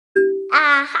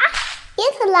Aha!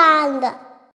 Yateland!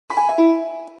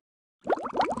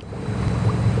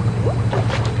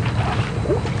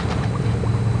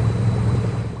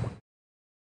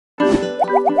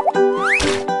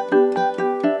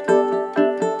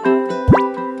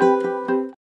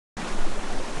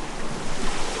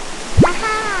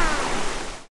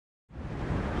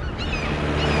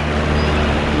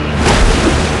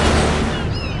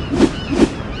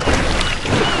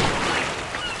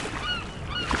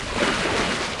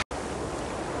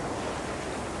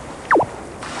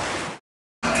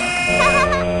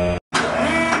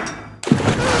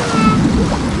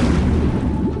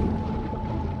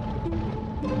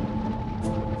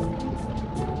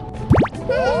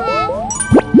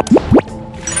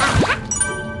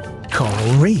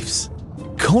 Coral reefs.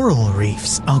 Coral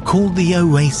reefs are called the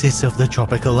oasis of the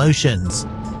tropical oceans.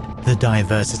 The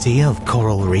diversity of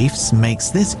coral reefs makes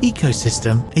this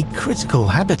ecosystem a critical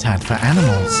habitat for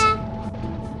animals.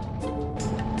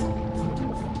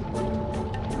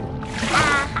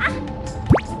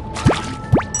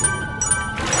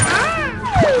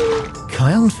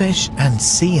 Clownfish and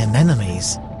sea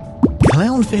anemones.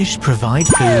 Clownfish provide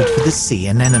food for the sea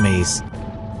anemones,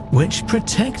 which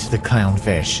protect the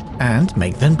clownfish and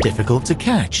make them difficult to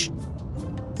catch.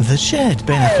 The shared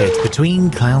benefit between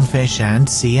clownfish and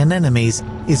sea anemones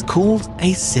is called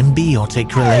a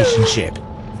symbiotic relationship,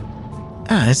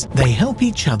 as they help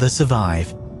each other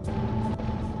survive.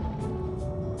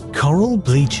 Coral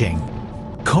bleaching.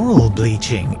 Coral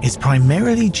bleaching is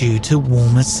primarily due to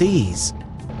warmer seas.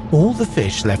 All the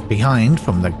fish left behind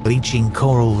from the bleaching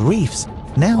coral reefs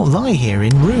now lie here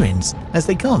in ruins, as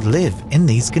they can't live in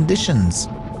these conditions.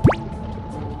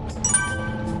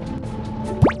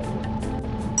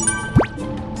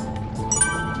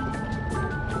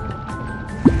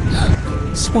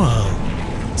 Swirl.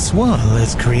 Swirl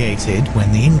is created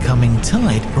when the incoming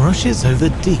tide rushes over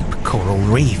deep coral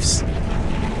reefs.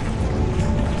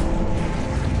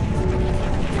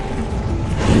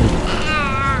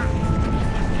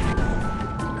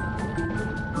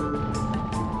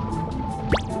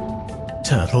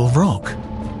 Turtle Rock.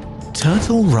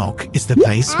 Turtle Rock is the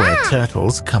place where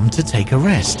turtles come to take a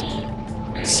rest.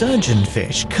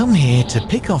 Surgeonfish come here to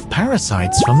pick off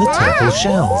parasites from the turtle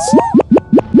shells.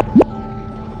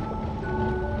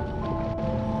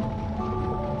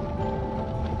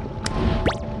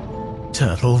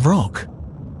 Turtle Rock.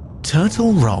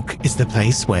 Turtle Rock is the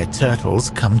place where turtles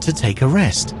come to take a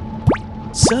rest.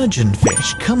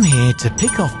 Surgeonfish come here to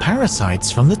pick off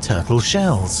parasites from the turtle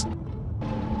shells.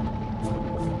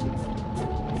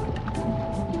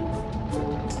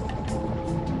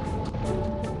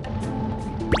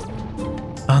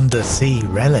 Undersea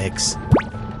relics.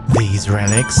 These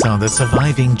relics are the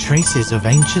surviving traces of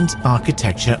ancient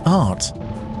architecture art.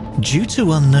 Due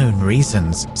to unknown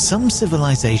reasons, some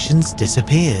civilizations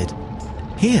disappeared.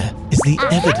 Here is the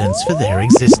evidence for their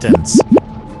existence.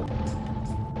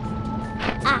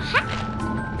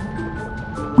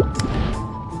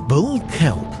 Bull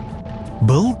kelp.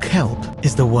 Bull kelp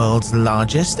is the world's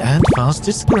largest and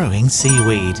fastest growing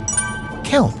seaweed.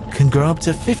 Kelp can grow up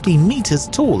to 50 meters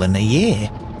tall in a year.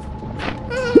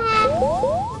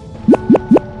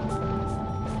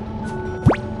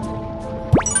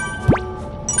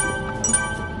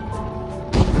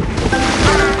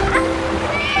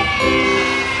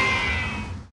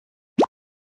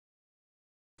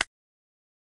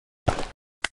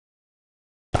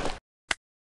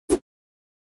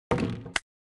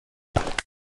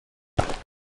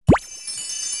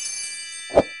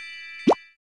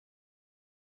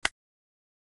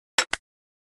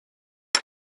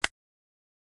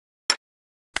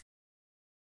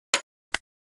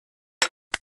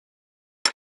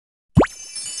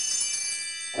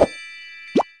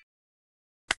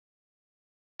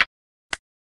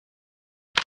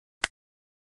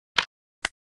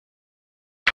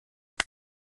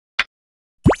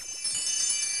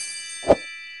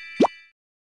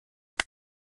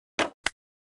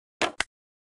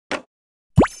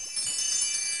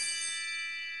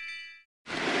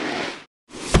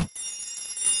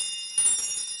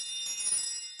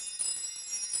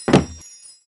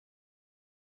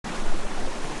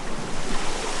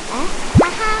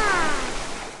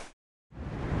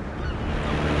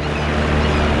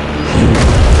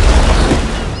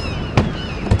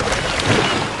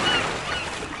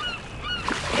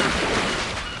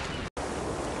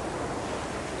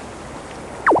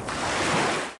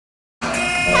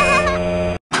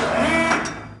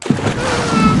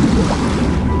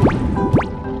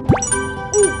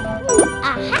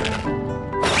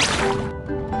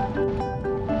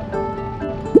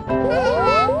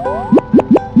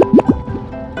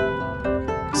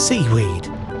 Seaweed.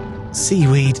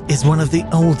 Seaweed is one of the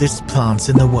oldest plants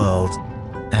in the world,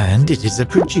 and it is a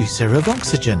producer of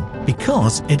oxygen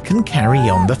because it can carry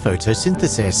on the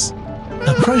photosynthesis,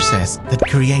 a process that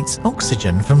creates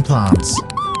oxygen from plants.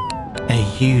 A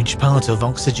huge part of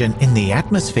oxygen in the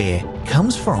atmosphere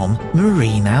comes from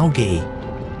marine algae.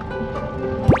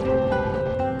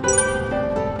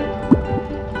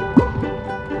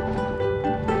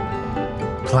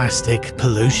 Plastic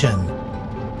pollution.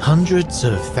 Hundreds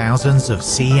of thousands of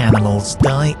sea animals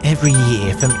die every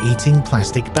year from eating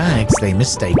plastic bags they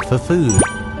mistake for food,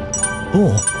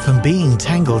 or from being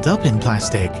tangled up in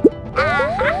plastic.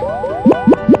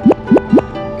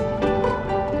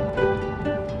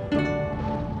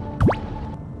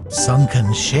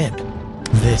 Sunken ship.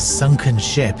 This sunken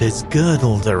ship is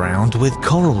girdled around with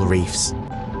coral reefs,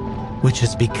 which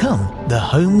has become the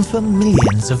home for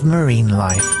millions of marine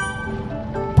life.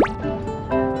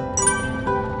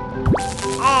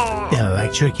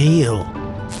 Electric eel.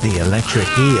 The electric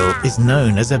eel is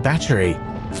known as a battery.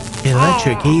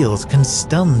 Electric eels can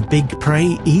stun big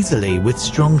prey easily with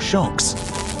strong shocks,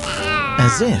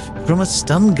 as if from a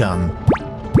stun gun.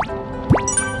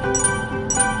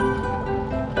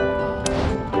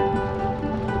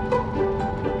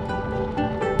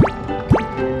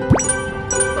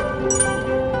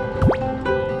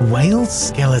 Whale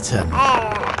skeleton.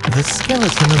 The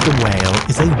skeleton of the whale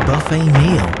is a buffet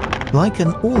meal, like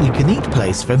an all-you-can-eat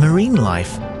place for marine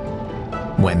life.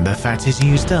 When the fat is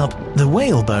used up, the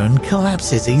whale bone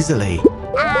collapses easily.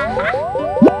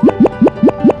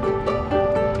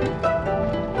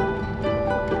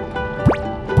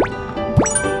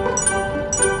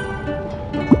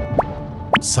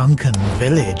 Sunken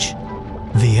village.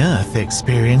 The Earth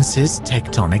experiences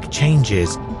tectonic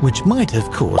changes, which might have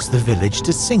caused the village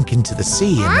to sink into the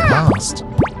sea in the past.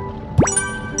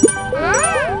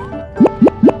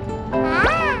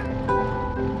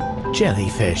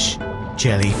 Jellyfish.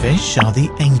 Jellyfish are the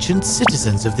ancient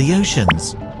citizens of the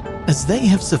oceans, as they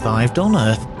have survived on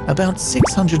Earth about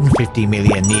 650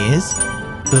 million years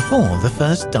before the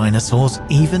first dinosaurs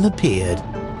even appeared.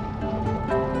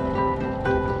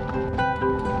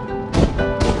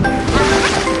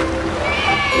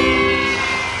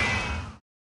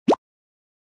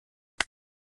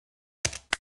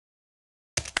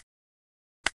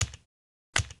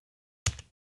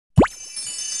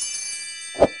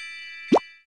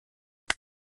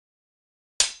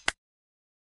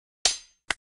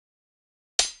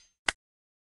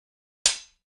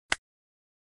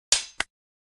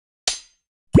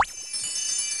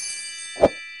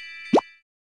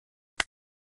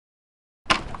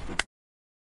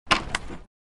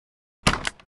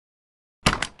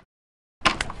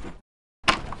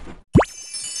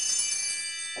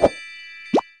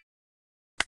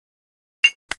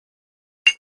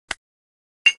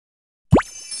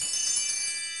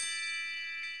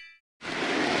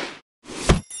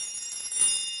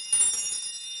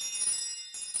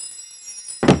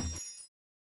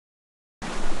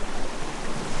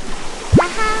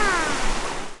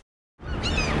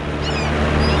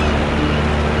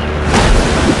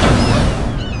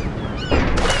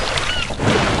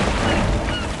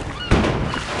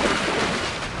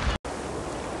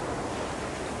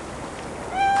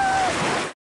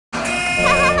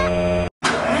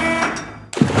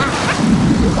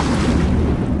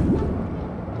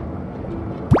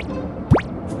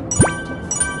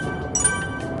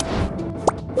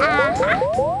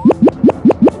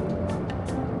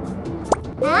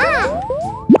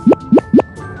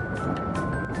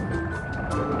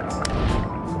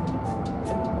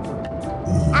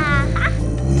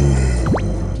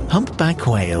 Humpback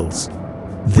whales.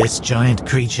 This giant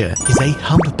creature is a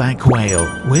humpback whale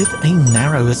with a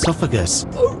narrow esophagus.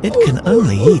 It can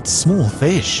only eat small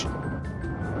fish.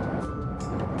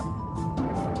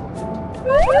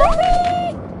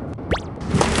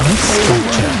 Ice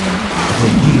sculpture. The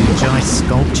huge ice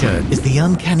sculpture is the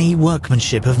uncanny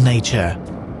workmanship of nature.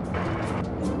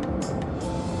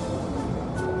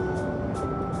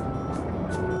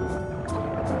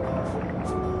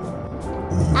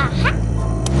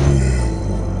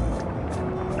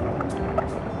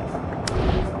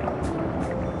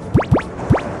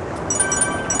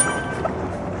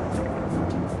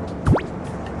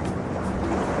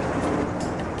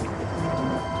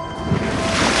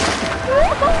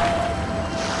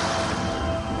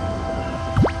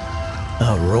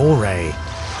 Aurorae.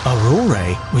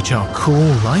 Aurorae, which are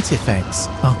cool light effects,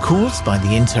 are caused by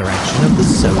the interaction of the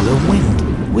solar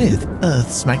wind with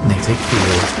Earth's magnetic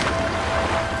field.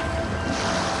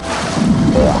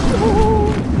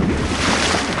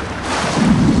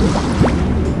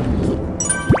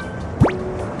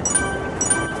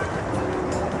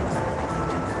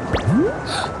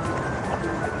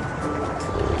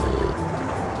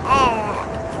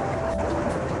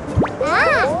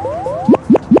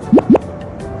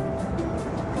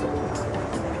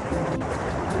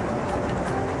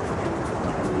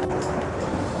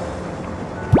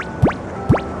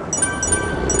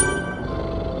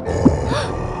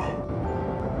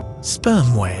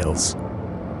 Sperm whales.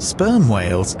 Sperm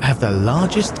whales have the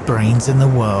largest brains in the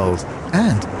world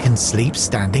and can sleep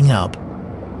standing up.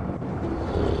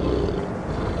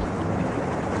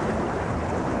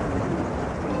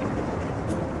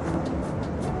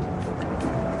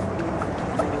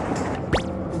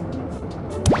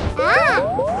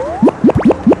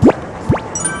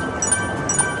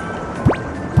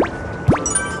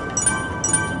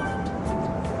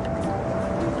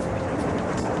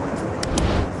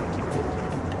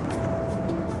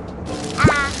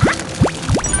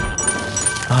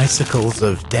 Icicles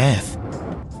of death.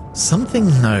 Something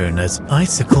known as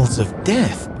icicles of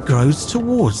death grows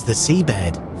towards the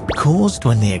seabed, caused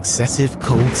when the excessive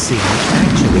cold sea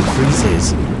actually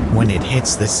freezes. When it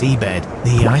hits the seabed,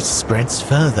 the ice spreads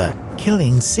further,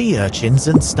 killing sea urchins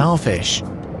and starfish.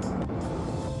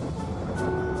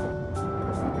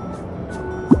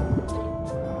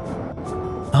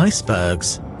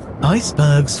 Icebergs.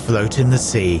 Icebergs float in the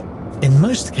sea. In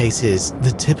most cases, the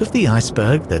tip of the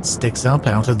iceberg that sticks up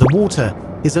out of the water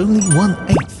is only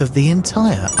 1/8 of the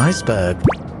entire iceberg.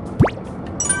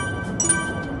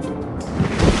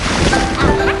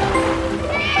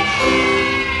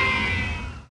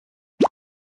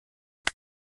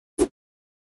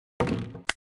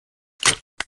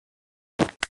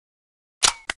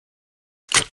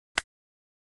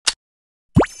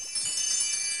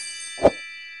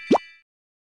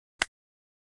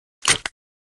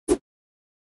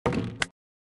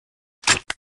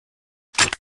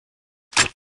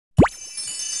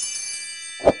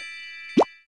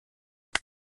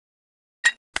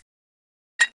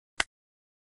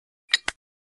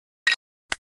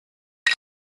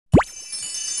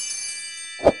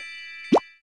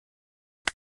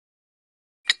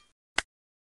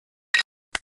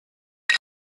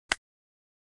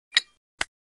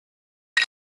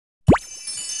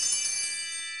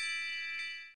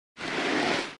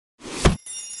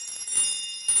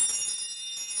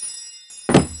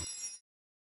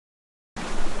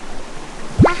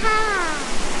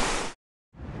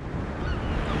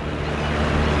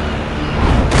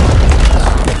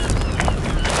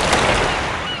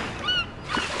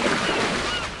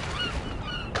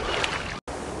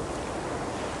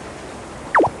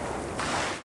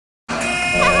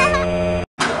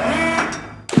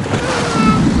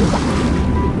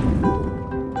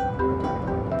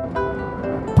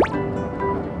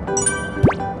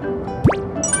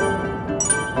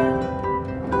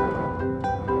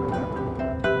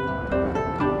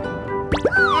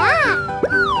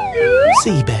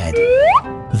 Seabed.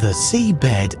 The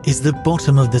seabed is the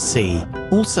bottom of the sea,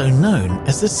 also known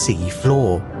as the sea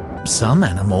floor. Some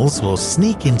animals will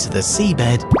sneak into the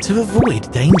seabed to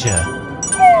avoid danger.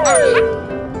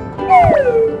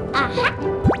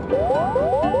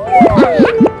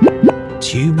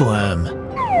 Tube worm.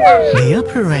 The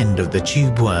upper end of the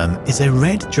tube worm is a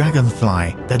red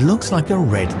dragonfly that looks like a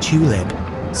red tulip.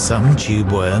 Some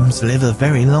tube worms live a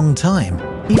very long time,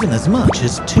 even as much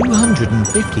as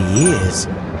 250 years.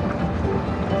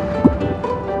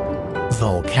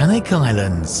 Volcanic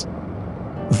islands.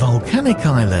 Volcanic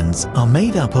islands are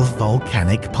made up of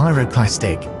volcanic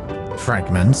pyroclastic,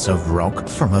 fragments of rock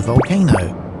from a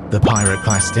volcano. The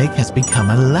pyroclastic has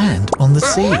become a land on the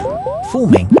sea,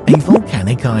 forming a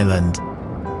volcanic island.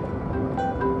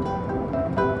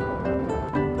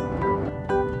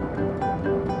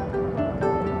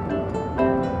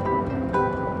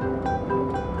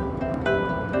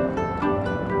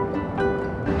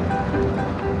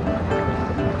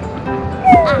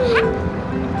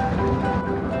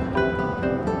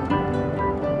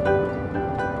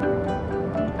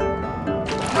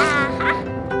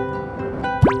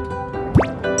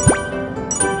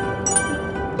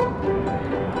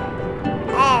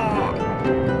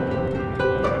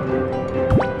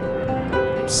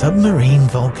 Submarine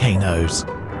volcanoes.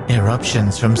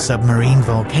 Eruptions from submarine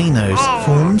volcanoes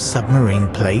form submarine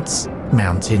plates,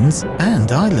 mountains,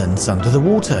 and islands under the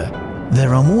water.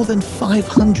 There are more than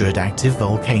 500 active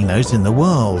volcanoes in the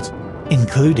world,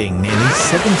 including nearly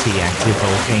 70 active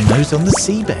volcanoes on the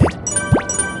seabed.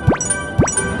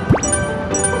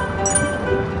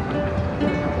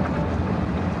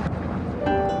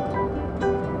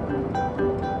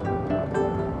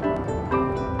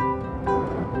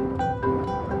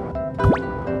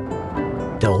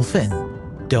 Dolphin.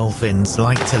 Dolphins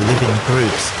like to live in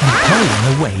groups and play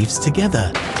in the waves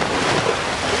together.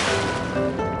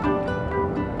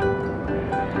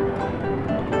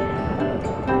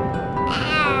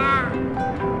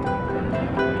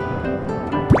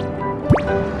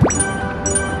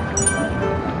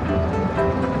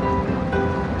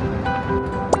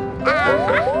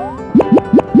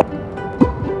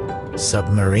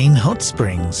 Submarine hot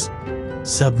springs.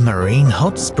 Submarine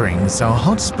hot springs are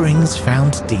hot springs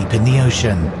found deep in the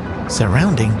ocean.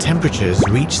 Surrounding temperatures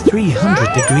reach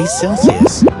 300 degrees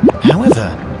Celsius.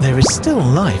 However, there is still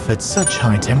life at such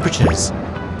high temperatures.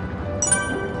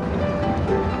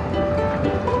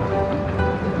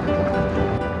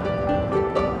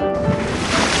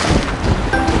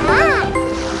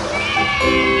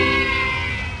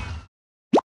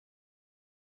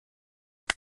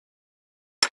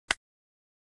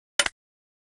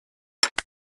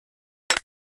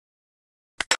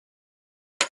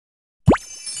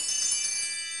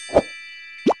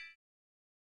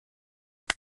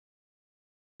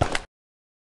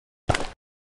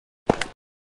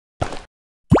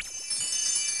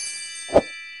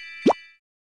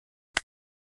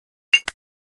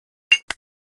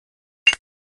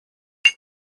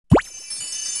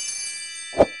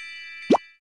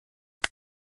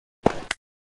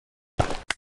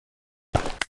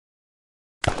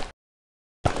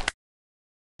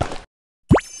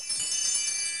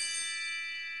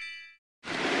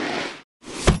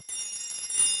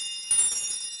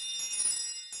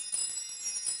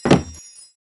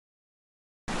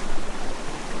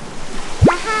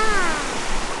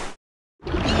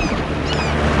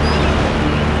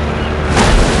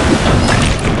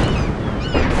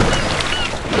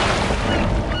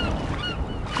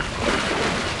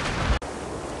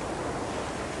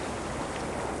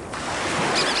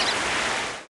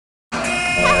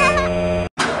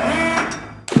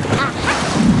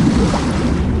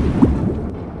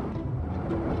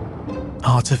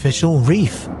 Artificial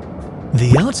reef.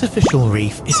 The artificial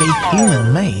reef is a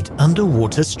human-made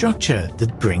underwater structure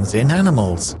that brings in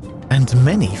animals, and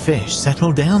many fish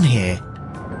settle down here.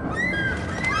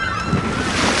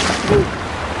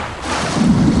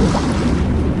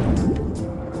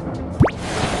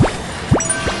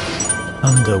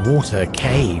 Underwater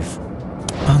cave.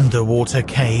 Underwater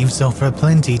caves offer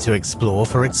plenty to explore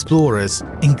for explorers,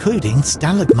 including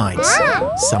stalagmites.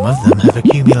 Some of them have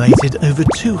accumulated over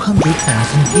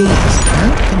 200,000 years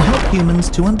and can help humans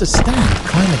to understand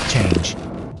climate change.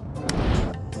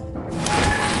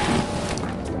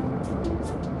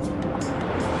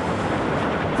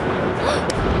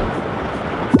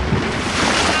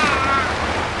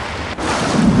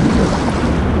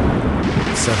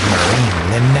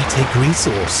 Submarine limnetic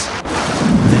resource.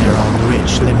 There are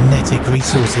rich limnetic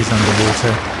resources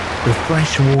underwater. The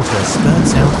fresh water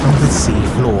spurts out from the sea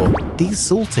floor,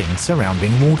 desalting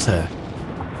surrounding water.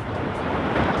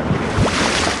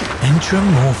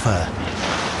 Enteromorpha.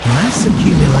 Mass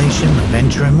accumulation of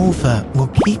enteromorpha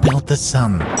will keep out the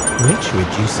sun, which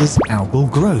reduces algal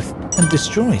growth and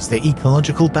destroys the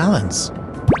ecological balance.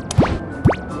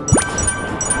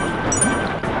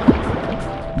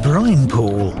 Brine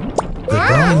pool. The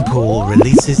brine pool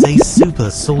releases a super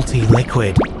salty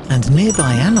liquid, and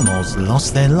nearby animals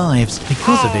lost their lives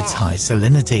because of its high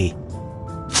salinity.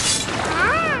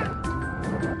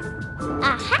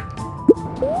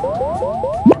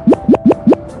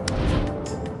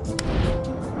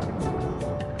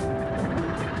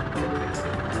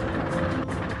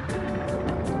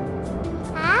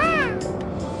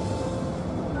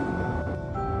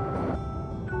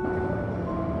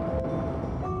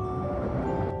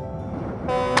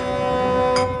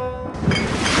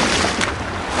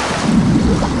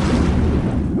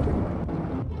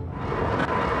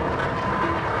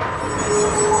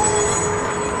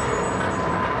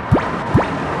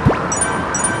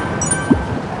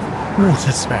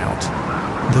 Waterspout.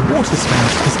 The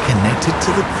waterspout is connected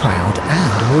to the cloud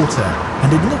and water,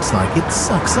 and it looks like it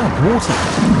sucks up water.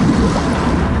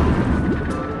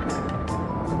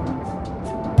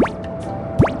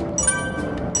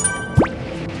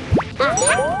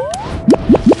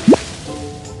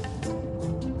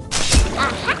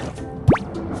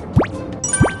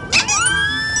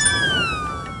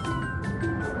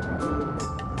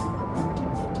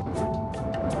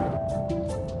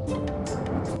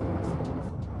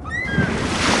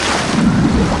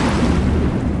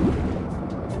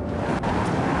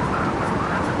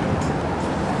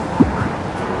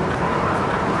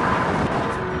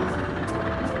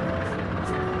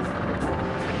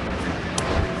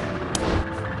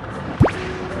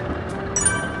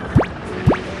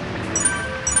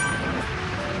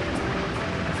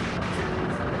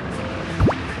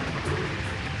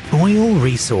 oil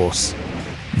resource.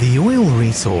 The oil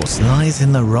resource lies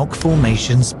in the rock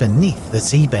formations beneath the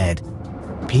seabed.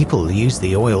 People use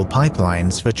the oil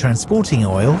pipelines for transporting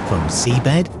oil from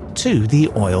seabed to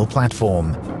the oil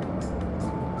platform.